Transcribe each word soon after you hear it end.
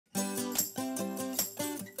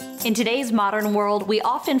In today's modern world, we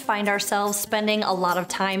often find ourselves spending a lot of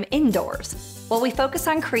time indoors. While we focus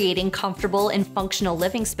on creating comfortable and functional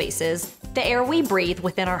living spaces, the air we breathe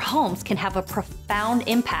within our homes can have a profound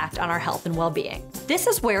impact on our health and well-being. This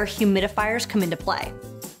is where humidifiers come into play.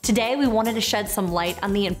 Today, we wanted to shed some light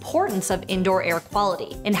on the importance of indoor air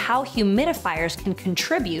quality and how humidifiers can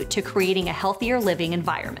contribute to creating a healthier living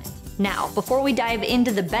environment. Now, before we dive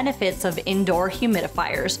into the benefits of indoor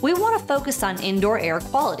humidifiers, we want to focus on indoor air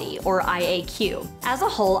quality, or IAQ. As a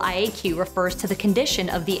whole, IAQ refers to the condition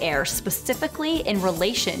of the air specifically in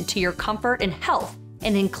relation to your comfort and health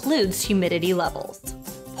and includes humidity levels.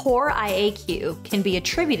 Poor IAQ can be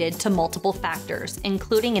attributed to multiple factors,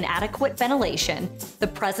 including inadequate ventilation, the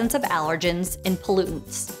presence of allergens, and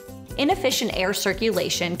pollutants. Inefficient air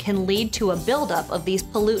circulation can lead to a buildup of these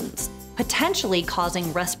pollutants, potentially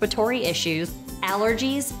causing respiratory issues,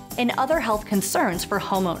 allergies, and other health concerns for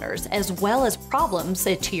homeowners, as well as problems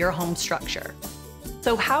to your home structure.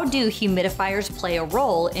 So how do humidifiers play a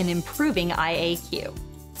role in improving IAQ?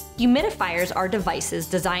 Humidifiers are devices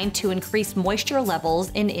designed to increase moisture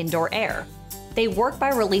levels in indoor air. They work by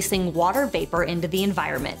releasing water vapor into the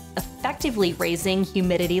environment, effectively raising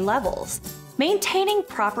humidity levels. Maintaining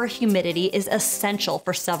proper humidity is essential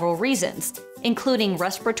for several reasons, including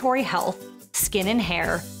respiratory health, skin and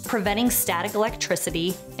hair, preventing static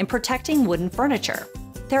electricity, and protecting wooden furniture.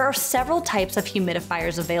 There are several types of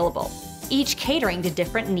humidifiers available, each catering to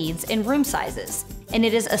different needs and room sizes, and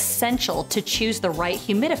it is essential to choose the right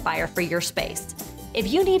humidifier for your space.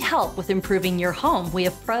 If you need help with improving your home, we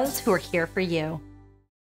have pros who are here for you.